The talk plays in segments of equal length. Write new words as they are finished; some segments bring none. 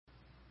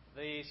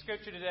The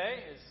scripture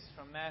today is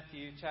from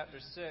Matthew chapter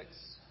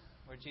 6,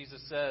 where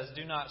Jesus says,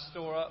 "Do not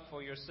store up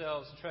for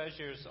yourselves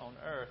treasures on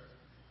earth,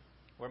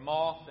 where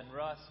moth and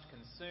rust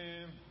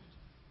consume,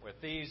 where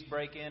thieves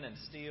break in and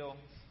steal.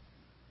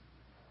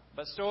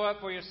 But store up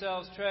for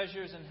yourselves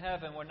treasures in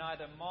heaven, where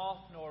neither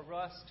moth nor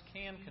rust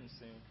can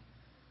consume,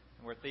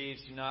 and where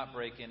thieves do not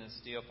break in and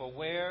steal. For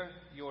where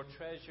your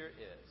treasure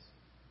is,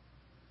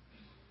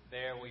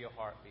 there will your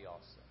heart be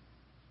also."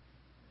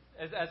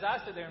 As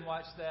I sit there and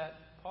watch that,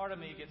 part of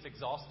me gets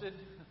exhausted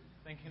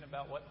thinking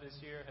about what this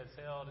year has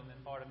held, and then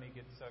part of me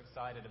gets so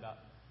excited about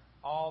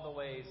all the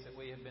ways that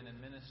we have been in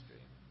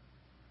ministry.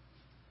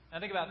 And I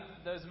think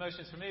about those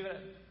emotions for me,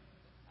 but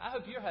I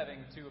hope you're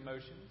having two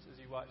emotions as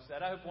you watch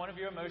that. I hope one of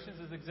your emotions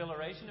is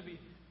exhilaration to be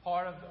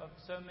part of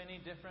so many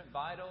different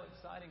vital,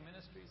 exciting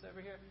ministries over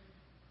here.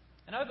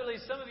 And I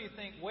believe some of you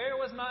think, where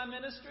was my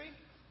ministry?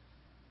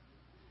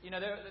 You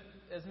know, there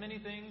as many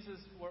things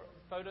as were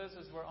photos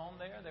as were on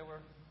there. There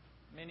were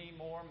many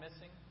more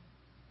missing.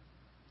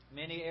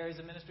 Many areas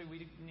of ministry we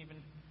didn't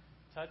even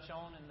touch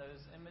on in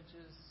those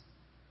images.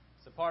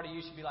 So part of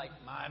you should be like,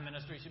 my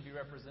ministry should be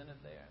represented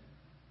there.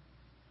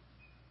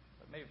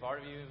 But maybe part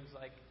of you is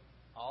like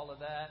all of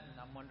that, and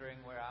I'm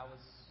wondering where I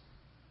was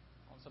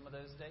on some of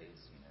those days,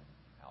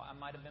 how I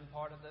might have been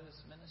part of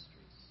those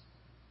ministries.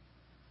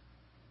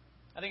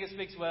 I think it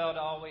speaks well to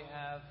all we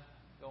have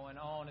going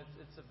on.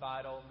 It's a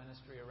vital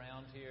ministry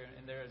around here,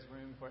 and there is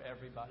room for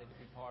everybody to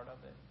be part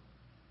of it.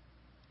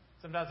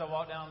 Sometimes I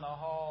walk down the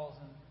halls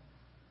and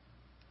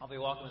I'll be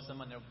walking with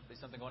someone, there'll be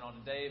something going on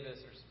in Davis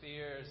or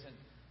Spears, and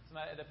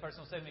the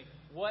person will say to me,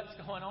 "What's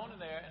going on in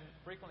there?" And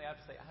frequently I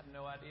have to say, "I have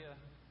no idea."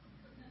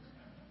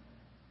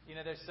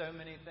 There's so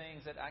many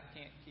things that I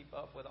can't keep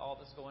up with all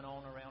that's going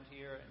on around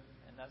here,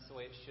 and that's the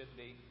way it should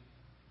be.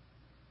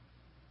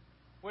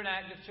 We're an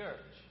active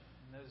church,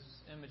 and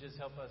those images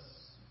help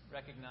us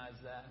recognize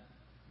that.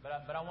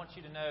 But I want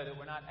you to know that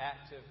we're not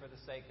active for the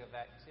sake of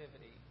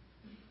activity.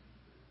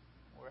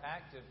 We're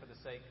active for the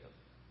sake of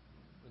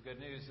the good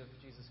news of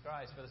Jesus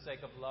Christ, for the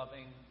sake of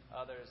loving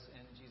others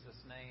in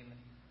Jesus' name.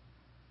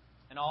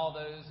 And all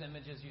those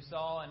images you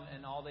saw,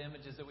 and all the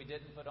images that we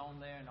didn't put on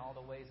there, and all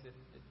the ways that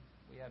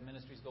we have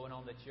ministries going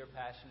on that you're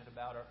passionate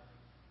about,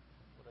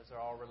 those are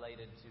all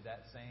related to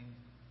that same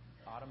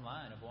bottom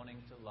line of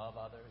wanting to love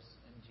others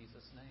in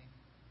Jesus' name.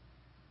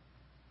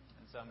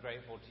 And so I'm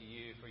grateful to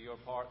you for your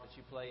part that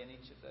you play in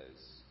each of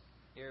those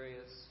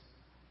areas.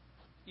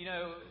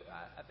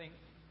 I think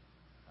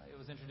it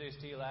was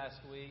introduced to you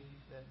last week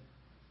that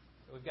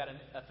we've got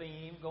a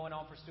theme going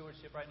on for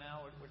stewardship right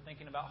now. We're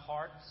thinking about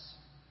hearts.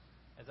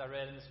 As I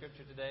read in the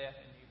scripture today,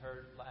 and you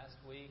heard last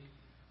week,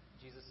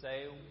 Jesus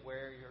say,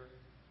 "Where your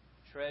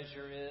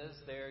treasure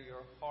is, there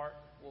your heart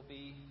will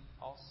be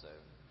also."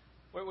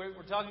 We're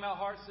talking about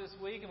hearts this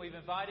week, and we're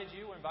inviting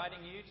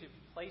you to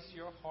place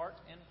your heart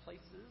in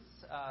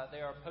places.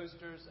 There are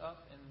posters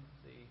up in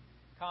the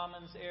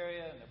Commons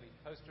area, and there'll be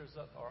posters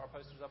up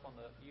on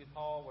the youth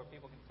hall where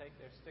people can take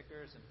their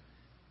stickers and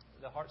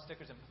the heart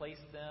stickers and place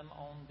them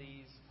on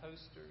these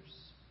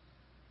posters.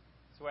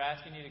 So we're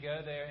asking you to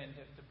go there and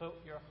to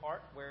put your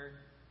heart where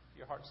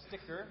your heart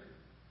sticker,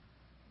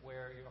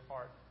 where your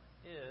heart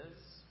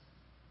is.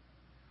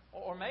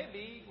 Or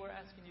maybe we're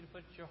asking you to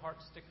put your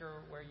heart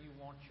sticker where you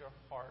want your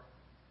heart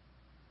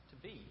to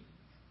be.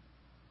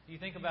 Do you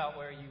think about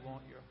where you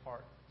want your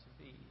heart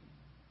to be?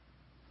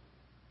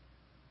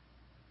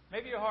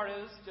 Maybe your heart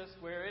is just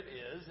where it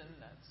is,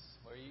 and that's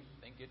where you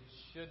think it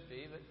should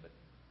be, but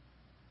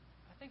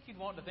I think you'd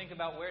want to think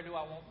about, where do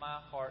I want my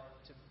heart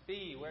to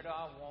be? Where do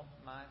I want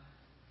my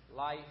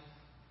life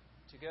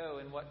to go?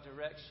 In what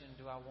direction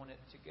do I want it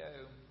to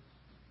go?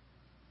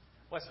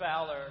 Wes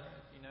Fowler,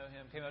 you know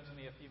him, came up to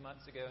me a few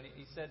months ago, and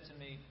he said to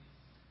me,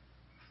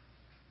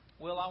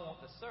 "Will, I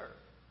want to serve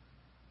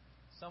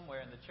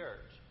somewhere in the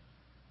church."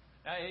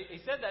 Now, he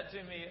said that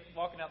to me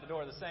walking out the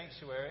door of the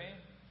sanctuary.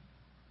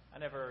 I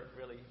never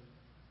really,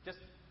 just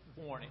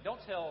warning,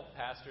 don't tell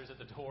pastors at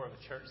the door of a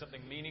church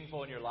something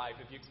meaningful in your life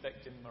if you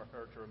expect him or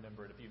her to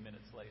remember it a few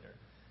minutes later.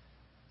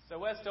 So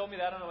Wes told me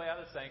that on the way out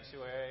of the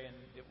sanctuary, and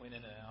it went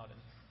in and out.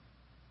 And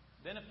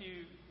then a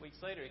few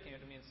weeks later, he came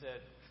up to me and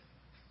said,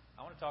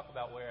 "I want to talk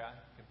about where I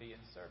could be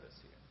in service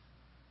here."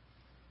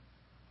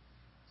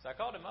 So I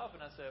called him up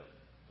and I said,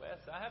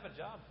 "Wes, I have a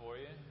job for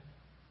you.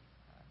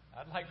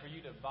 I'd like for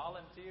you to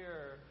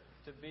volunteer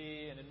to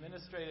be an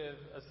administrative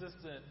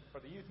assistant for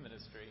the youth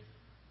ministry."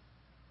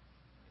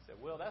 He said,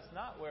 "Well, that's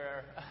not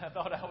where I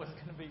thought I was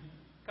going to be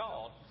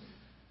called,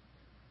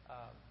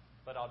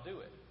 but I'll do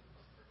it."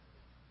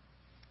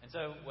 And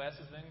so Wes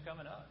has been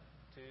coming up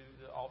to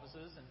the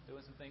offices and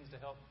doing some things to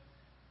help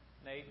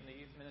Nate and the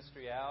youth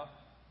ministry out.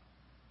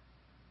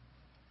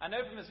 I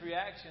know from his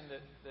reaction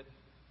that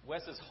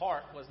Wes's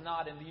heart was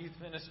not in the youth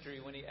ministry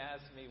when he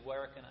asked me,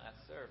 "Where can I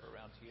serve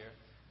around here?"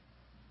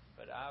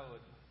 But I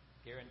would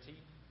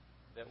guarantee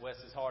that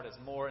Wes's heart is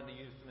more in the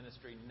youth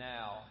ministry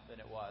now than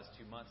it was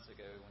 2 months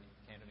ago when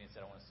he came to me and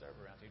said, "I want to serve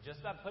around here,"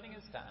 just by putting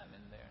his time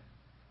in there.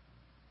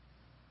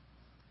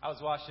 I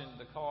was washing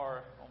the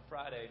car on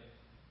Friday,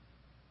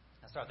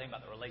 I started thinking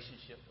about the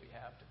relationship we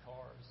have to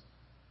cars.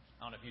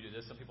 I don't know if you do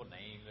this. Some people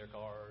name their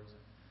cars.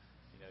 And,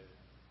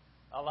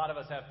 a lot of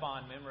us have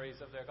fond memories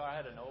of their car. I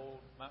had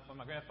when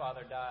my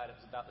grandfather died, it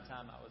was about the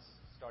time I was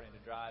starting to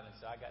drive, and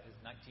so I got his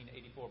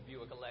 1984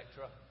 Buick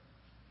Electra.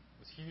 It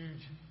was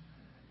huge.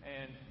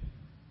 And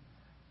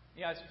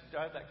I used to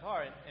drive that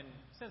car, and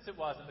since it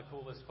wasn't the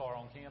coolest car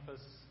on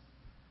campus,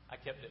 I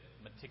kept it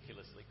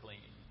meticulously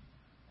clean.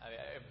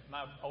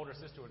 My older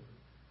sister would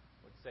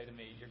say to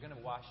me, "You're going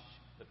to wash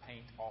the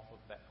paint off of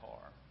that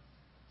car."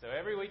 So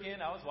every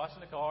weekend I was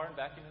washing the car and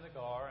vacuuming the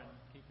car and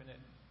keeping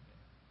it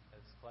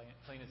as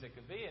clean as it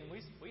could be. And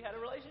we had a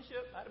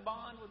relationship, I had a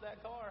bond with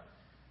that car.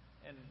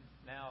 And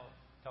now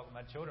talking to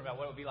my children about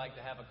what it would be like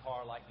to have a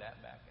car like that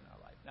back in our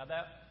life. Now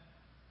that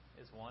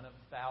is one of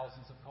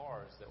thousands of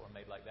cars that were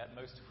made like that,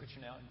 most of which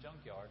are now in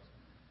junkyards.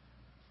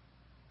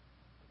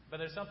 But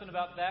there's something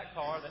about that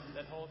car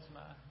that holds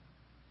my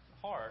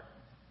heart.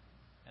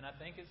 And I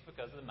think it's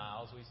because of the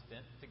miles we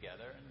spent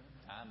together and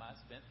the time I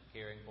spent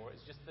caring for it.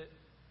 It's just the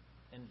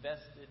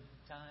invested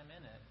time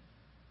in it.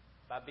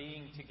 By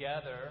being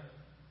together,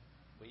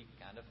 we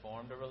kind of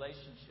formed a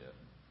relationship.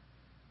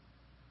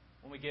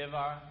 When we give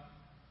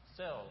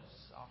ourselves,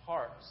 our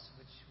hearts,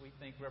 which we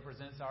think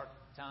represents our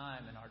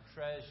time and our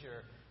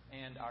treasure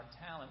and our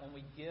talent, when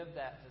we give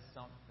that to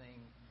something,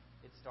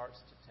 it starts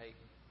to take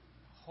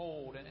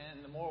hold.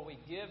 And the more we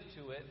give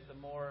to it, the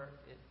more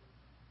it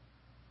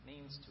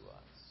means to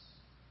us.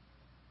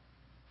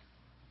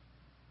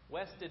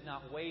 Wes did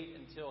not wait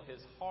until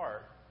his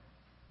heart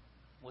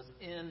was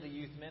in the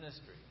youth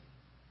ministry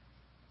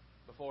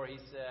before he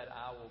said,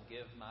 "I will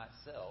give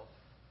myself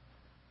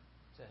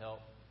to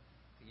help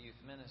the youth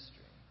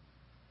ministry."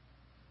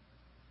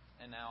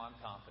 And now I'm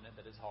confident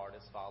that his heart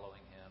is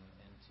following him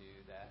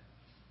into that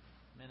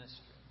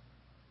ministry.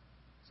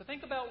 So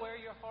think about where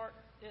your heart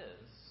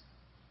is.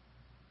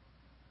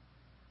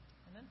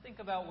 And then think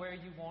about where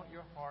you want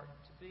your heart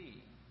to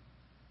be.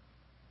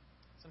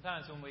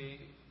 Sometimes when we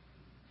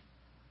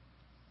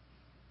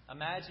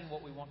imagine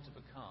what we want to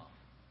become,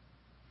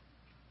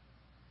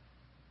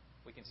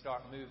 we can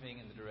start moving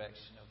in the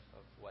direction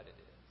of what it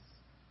is.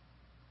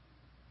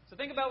 So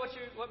think about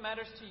what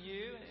matters to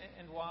you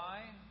and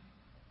why.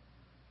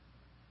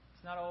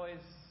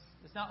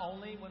 It's not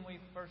only when we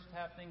first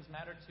have things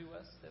matter to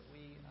us that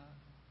we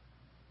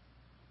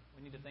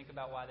need to think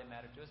about why they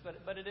matter to us,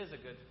 but it is a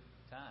good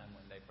time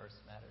when they first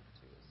matter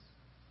to us.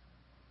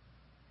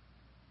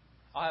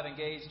 I'll have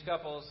engaged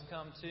couples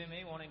come to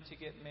me wanting to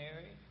get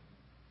married.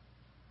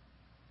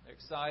 They're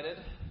excited.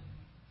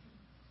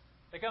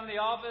 They come to the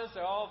office,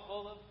 they're all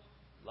full of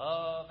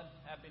love and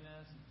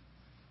happiness.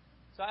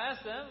 So I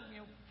ask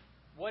them,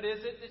 what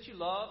is it that you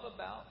love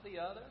about the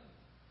other?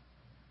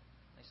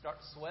 They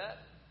start to sweat.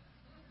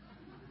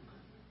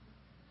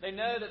 They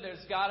know that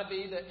there's got to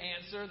be the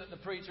answer that the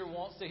preacher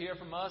wants to hear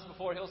from us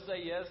before he'll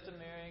say yes to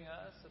marrying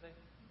us. So they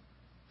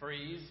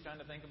freeze, trying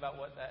to think about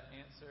what that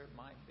answer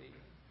might be.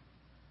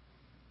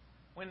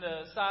 When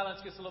the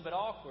silence gets a little bit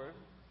awkward,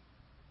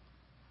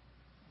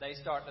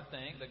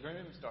 the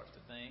groom starts to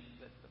think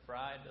that the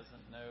bride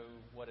doesn't know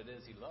what it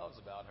is he loves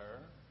about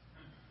her.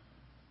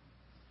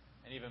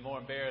 And even more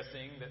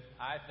embarrassing, that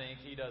I think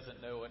he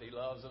doesn't know what he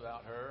loves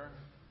about her.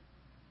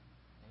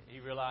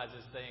 He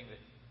realizes saying that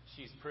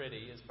she's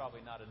pretty is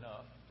probably not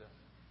enough to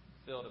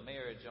build a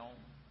marriage on.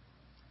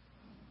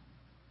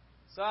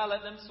 So I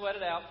let them sweat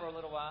it out for a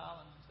little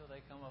while until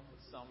they come up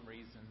with some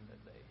reason that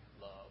they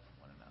love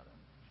one another.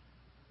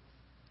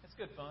 It's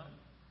good fun.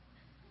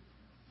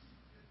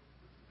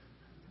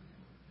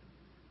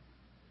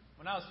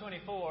 When I was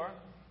 24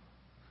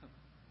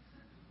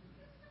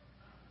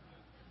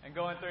 and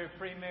going through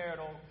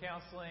premarital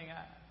counseling,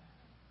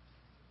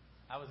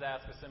 I was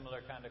asked a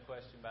similar kind of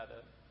question by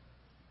the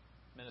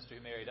minister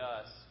who married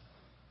us.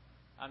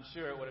 I'm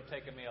sure it would have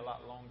taken me a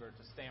lot longer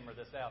to stammer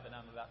this out than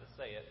I'm about to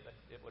say it, but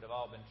it would have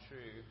all been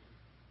true.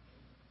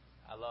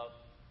 I love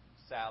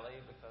Sally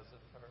because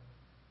of her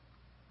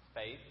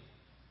faith.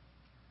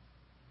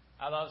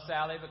 I love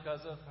Sally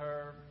because of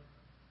her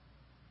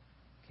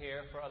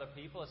care for other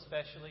people,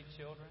 especially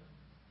children.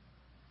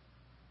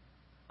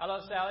 I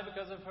love Sally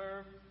because of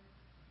her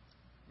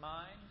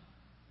mind.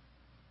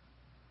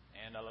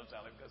 And I love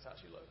Sally because of how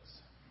she looks.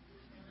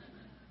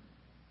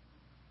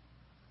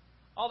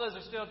 All those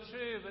are still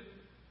true, but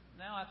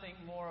now I think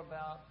more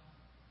about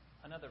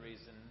another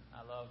reason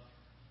I love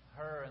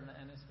her,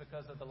 and it's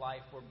because of the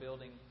life we're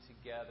building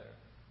together,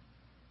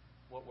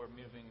 what we're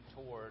moving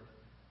toward.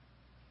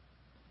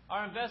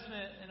 Our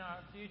investment in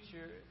our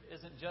future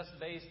isn't just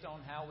based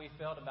on how we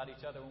felt about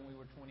each other when we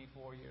were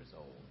 24 years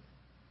old.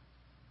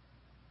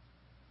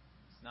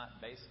 It's not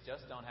based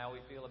just on how we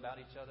feel about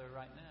each other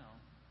right now.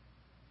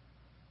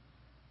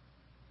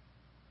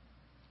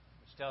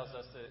 Which tells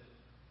us that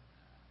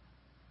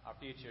our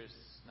future is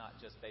not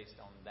just based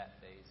on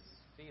that day's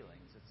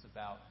feelings. It's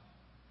about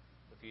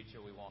the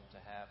future we want to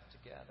have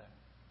together.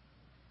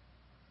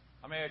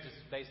 Our marriage is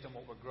based on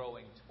what we're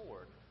growing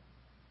toward,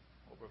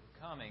 what we're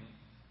becoming.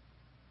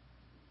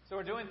 So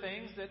we're doing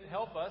things that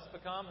help us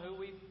become who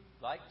we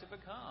like to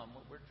become.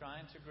 We're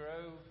trying to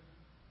grow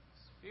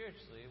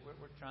spiritually.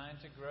 We're trying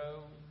to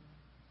grow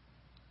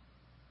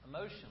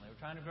emotionally.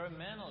 We're trying to grow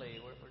mentally.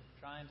 We're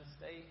trying to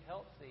stay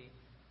healthy.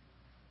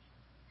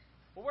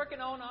 We're working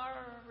on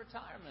our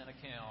retirement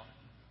account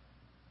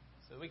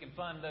so we can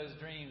fund those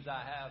dreams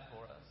I have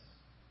for us.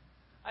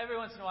 Every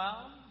once in a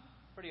while,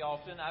 pretty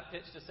often, I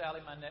pitch to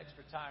Sally my next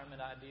retirement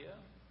idea.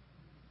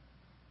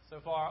 So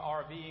far,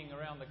 RVing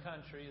around the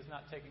country is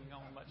not taking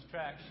on much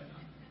traction.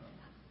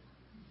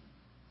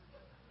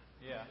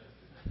 Yeah.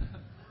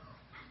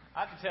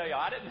 I have to tell you,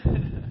 I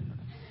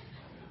didn't.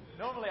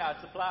 Normally, I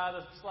supply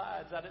the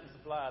slides. I didn't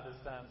supply this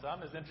time, so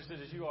I'm as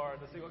interested as you are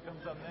to see what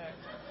comes up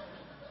next.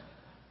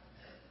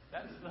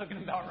 That's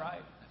looking about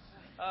right.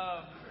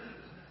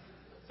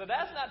 So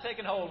that's not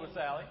taking hold with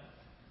Sally.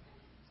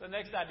 So the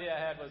next idea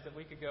I had was that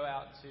we could go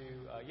out to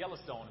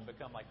Yellowstone and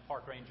become like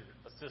park ranger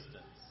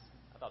assistants.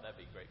 I thought that'd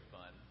be great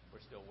fun.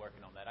 We're still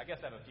working on that. I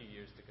guess I have a few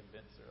years to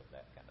convince her of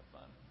that kind of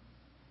fun.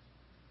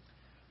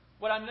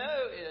 What I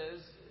know is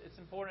it's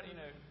important,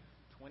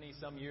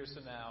 20-some years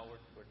from now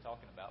we're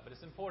talking about. But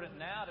it's important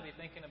now to be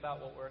thinking about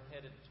what we're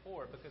headed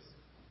toward, because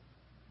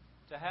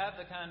to have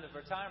the kind of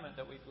retirement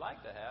that we'd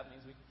like to have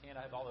means we can't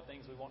have all the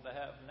things we want to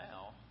have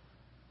now.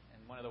 And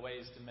one of the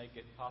ways to make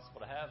it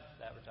possible to have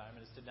that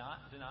retirement is to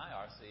not deny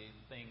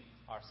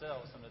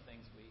ourselves some of the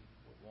things we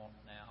would want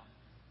now,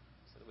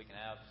 so that we can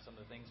have some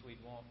of the things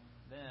we'd want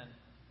then.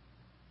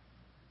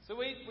 So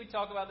we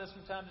talk about this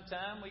from time to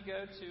time. We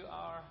go to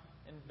our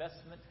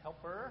investment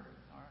helper,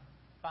 our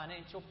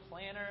financial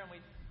planner, and we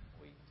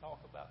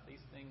talk about these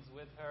things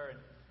with her. And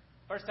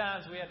first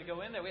times we had to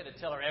go in there, we had to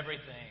tell her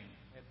everything.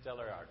 We had to tell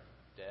her our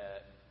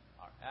debt,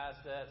 our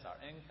assets, our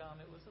income.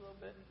 It was a little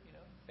bit,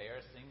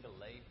 embarrassing to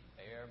lay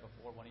bare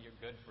before one of your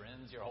good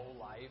friends your whole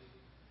life.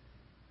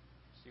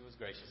 She was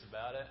gracious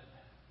about it.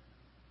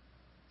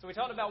 So we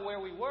talked about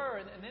where we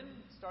were, and then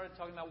started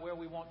talking about where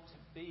we want to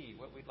be,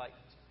 what we'd like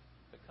to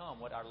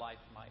become, what our life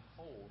might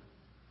hold.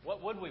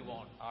 What would we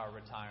want our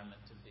retirement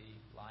to be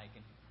like?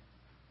 And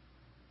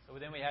so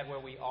then we had where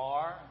we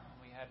are, and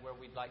we had where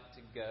we'd like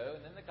to go,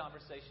 and then the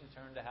conversation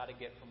turned to how to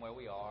get from where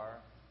we are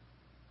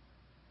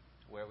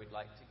to where we'd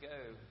like to go.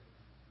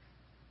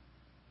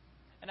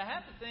 And I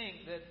have to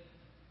think that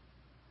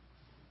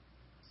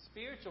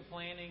spiritual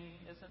planning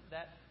isn't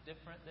that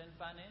different than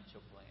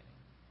financial planning.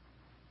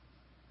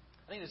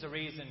 I think there's a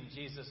reason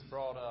Jesus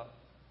brought up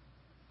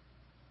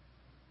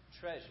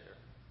treasure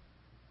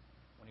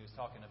when he was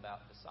talking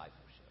about discipleship.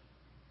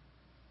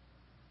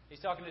 He's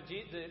talking to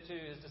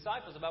his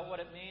disciples about what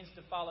it means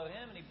to follow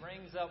him, and he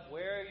brings up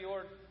where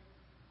your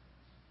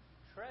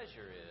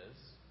treasure is,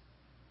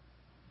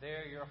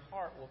 there your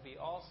heart will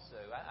be also.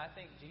 I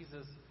think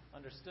Jesus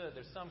understood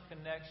there's some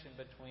connection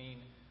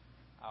between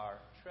our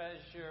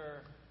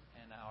treasure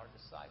and our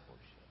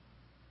discipleship.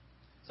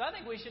 So I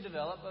think we should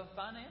develop a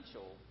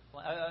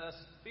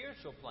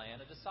spiritual plan,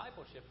 a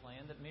discipleship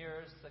plan that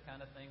mirrors the kind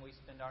of thing we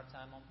spend our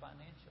time on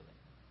financially.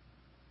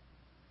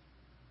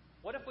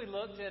 What if we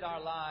looked at our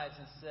lives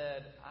and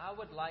said, I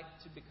would like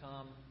to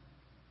become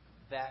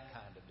that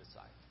kind of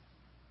disciple?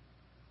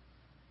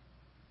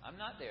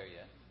 I'm not there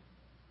yet.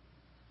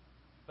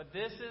 But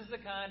this is the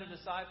kind of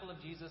disciple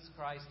of Jesus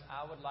Christ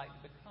I would like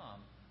to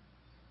become.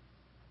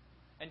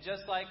 And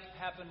just like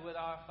happened with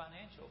our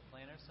financial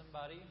planner,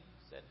 somebody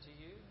said to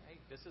you,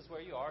 hey, this is where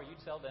you are. You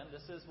tell them,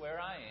 this is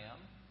where I am.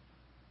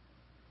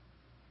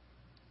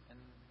 And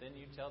then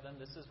you tell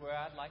them, this is where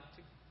I'd like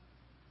to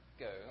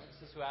go.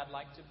 This is who I'd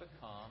like to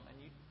become. And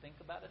you think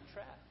about a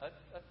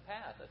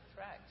path, a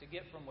track to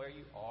get from where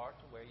you are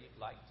to where you'd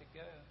like to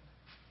go.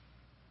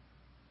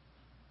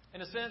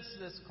 In a sense,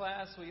 this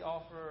class we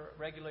offer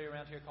regularly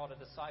around here called a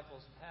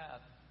Disciples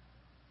Path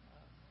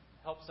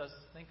helps us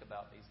think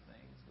about these things.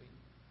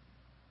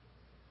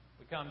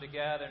 We come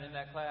together, and in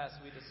that class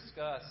we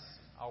discuss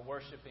our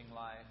worshiping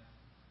life,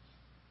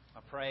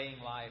 our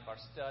praying life, our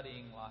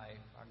studying life,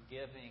 our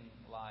giving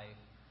life,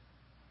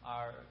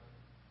 our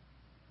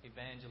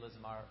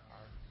evangelism, our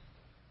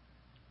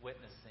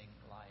witnessing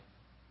life.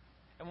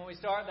 And when we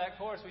start that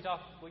course, we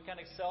kind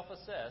of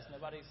self-assess.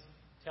 Nobody's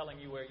telling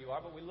you where you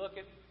are, but we look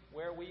at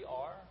where we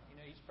are.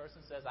 Each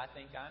person says, I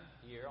think I'm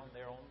here on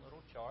their own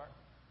little chart.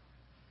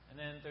 And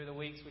then through the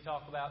weeks, we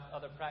talk about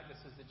other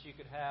practices that you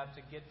could have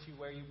to get you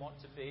where you want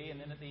to be.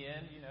 And then at the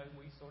end,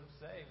 we sort of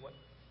say,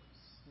 what's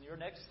your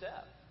next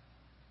step?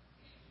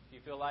 If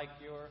you feel like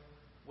your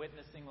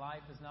witnessing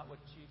life is not what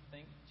you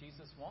think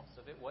Jesus wants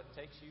of it, what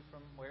takes you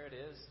from where it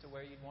is to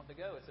where you'd want to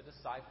go? It's a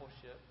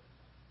discipleship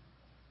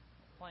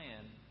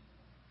plan.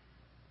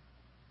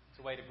 It's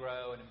a way to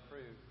grow and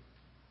improve.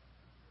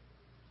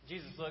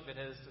 Jesus looked at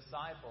his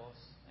disciples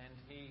and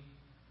he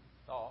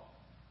thought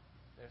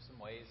there's some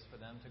ways for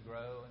them to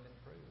grow and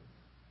improve.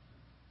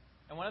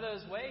 And one of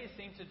those ways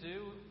seemed to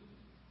do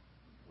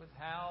with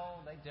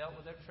how they dealt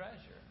with their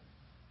treasure,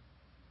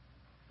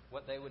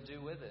 what they would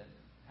do with it,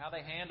 how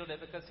they handled it,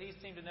 because he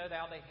seemed to know that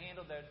how they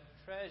handled their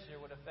treasure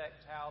would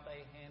affect how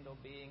they handled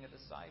being a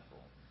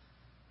disciple.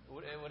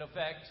 It would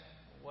affect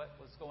what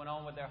was going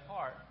on with their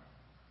heart.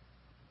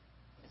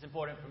 It's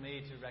important for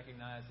me to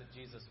recognize that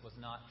Jesus was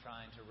not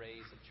trying to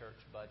raise a church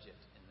budget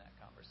in that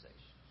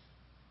conversation.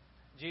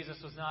 Jesus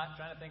was not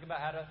trying to think about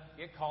how to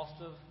get cost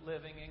of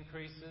living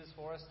increases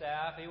for a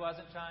staff. He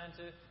wasn't trying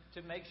to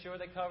make sure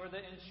they cover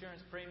the insurance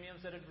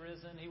premiums that had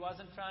risen. He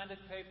wasn't trying to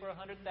pay for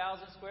 100,000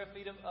 square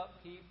feet of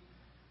upkeep.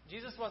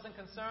 Jesus wasn't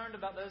concerned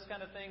about those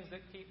kind of things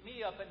that keep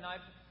me up at night.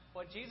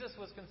 What Jesus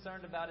was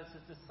concerned about is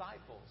His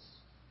disciples.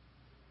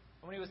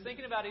 And when He was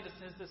thinking about His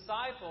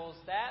disciples,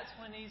 that's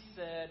when He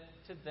said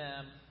to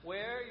them,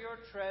 "Where your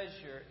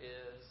treasure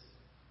is,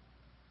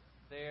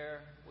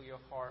 there will your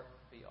heart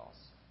be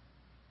also."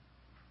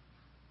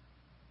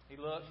 He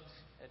looked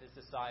at His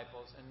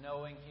disciples, and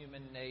knowing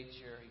human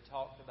nature, He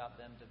talked about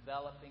them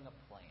developing a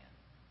plan,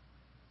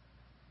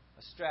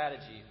 a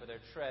strategy for their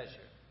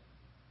treasure,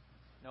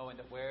 knowing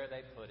that where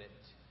they put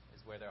it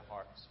is where their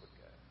hearts would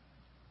go.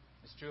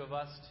 It's true of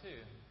us too.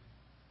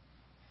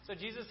 So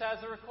Jesus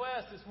has a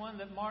request. It's one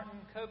that Martin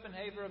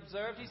Copenhaver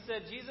observed. He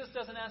said, Jesus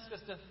doesn't ask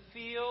us to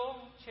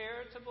feel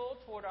charitable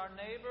toward our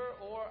neighbor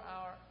or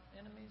our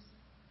enemies.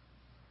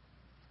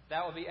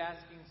 That would be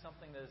asking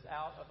something that is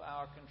out of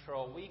our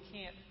control. We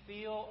can't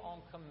feel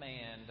on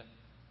command.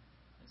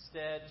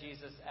 Instead,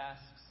 Jesus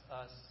asks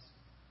us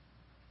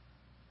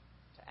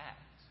to act.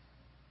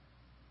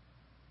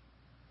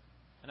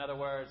 In other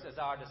words, as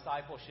our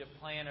discipleship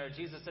planner,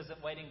 Jesus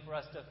isn't waiting for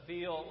us to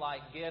feel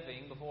like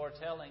giving before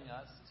telling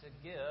us to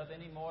give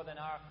any more than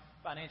our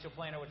financial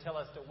planner would tell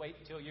us to wait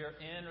till you're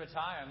in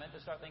retirement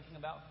to start thinking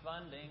about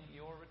funding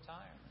your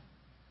retirement.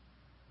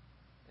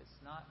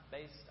 It's not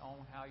based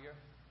on how you're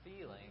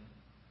feeling.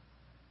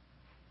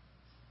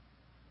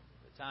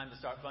 The time to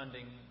start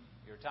funding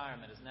your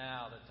retirement is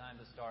now. The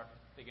time to start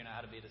figuring out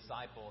how to be a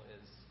disciple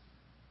is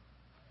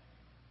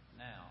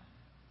now.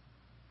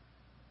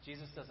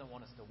 Jesus doesn't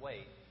want us to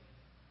wait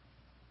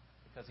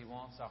because He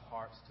wants our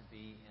hearts to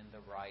be in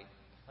the right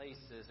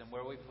places. And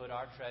where we put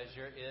our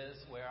treasure is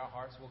where our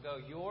hearts will go.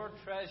 Your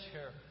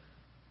treasure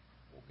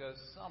will go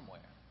somewhere.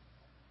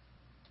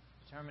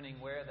 Determining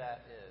where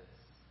that is,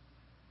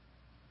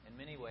 in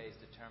many ways,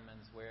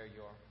 determines where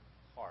your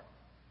heart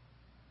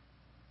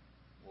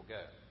will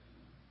go.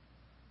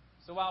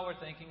 So while we're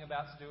thinking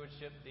about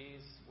stewardship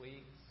these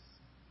weeks,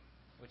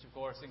 which of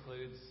course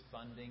includes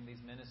funding these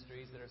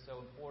ministries that are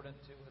so important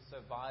to us, so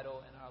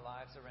vital in our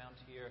lives around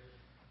here,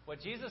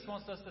 what Jesus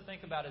wants us to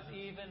think about is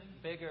even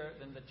bigger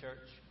than the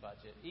church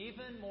budget,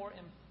 even more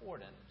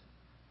important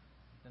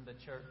than the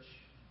church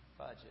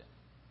budget.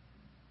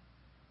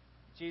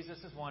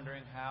 Jesus is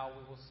wondering how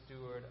we will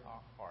steward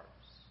our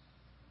hearts,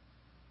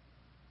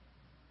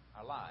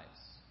 our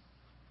lives.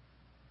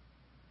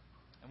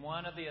 And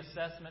one of the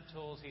assessment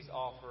tools He's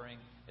offering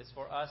is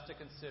for us to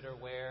consider,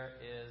 where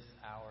is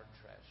our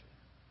treasure?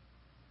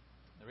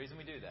 The reason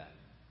we do that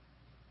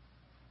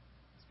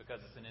is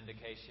because it's an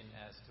indication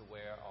as to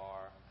where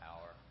are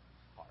our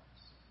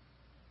hearts.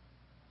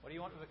 What do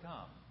you want to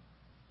become?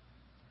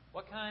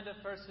 What kind of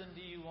person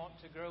do you want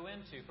to grow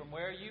into? From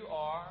where you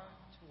are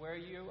to where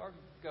you are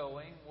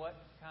going, what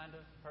kind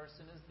of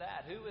person is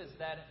that? Who is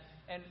that?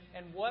 And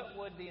what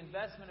would the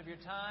investment of your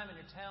time and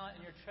your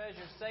talent and your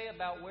treasure say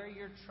about where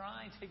you're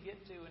trying to get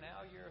to and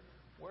how you're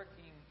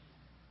working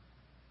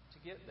to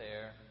get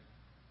there?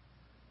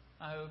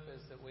 My hope is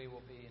that we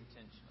will be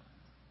intentional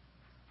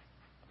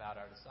about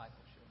our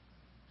discipleship.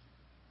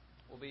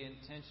 We'll be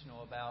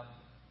intentional about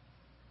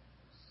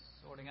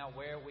sorting out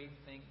where we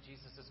think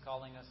Jesus is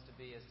calling us to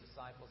be as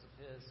disciples of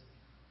His.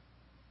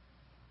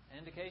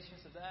 And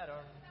indications of that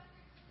are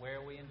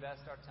where we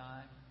invest our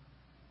time,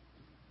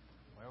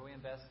 where we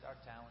invest our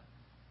talent,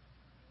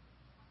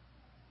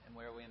 and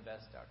where we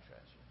invest our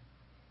treasure.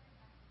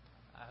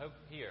 I hope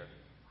here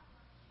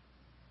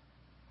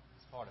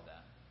is part of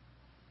that.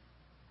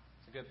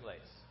 It's a good place.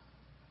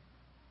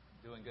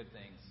 Doing good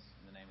things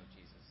in the name of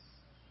Jesus.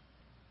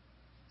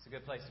 It's a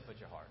good place to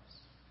put your hearts.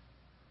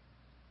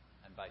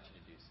 I invite you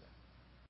to do so.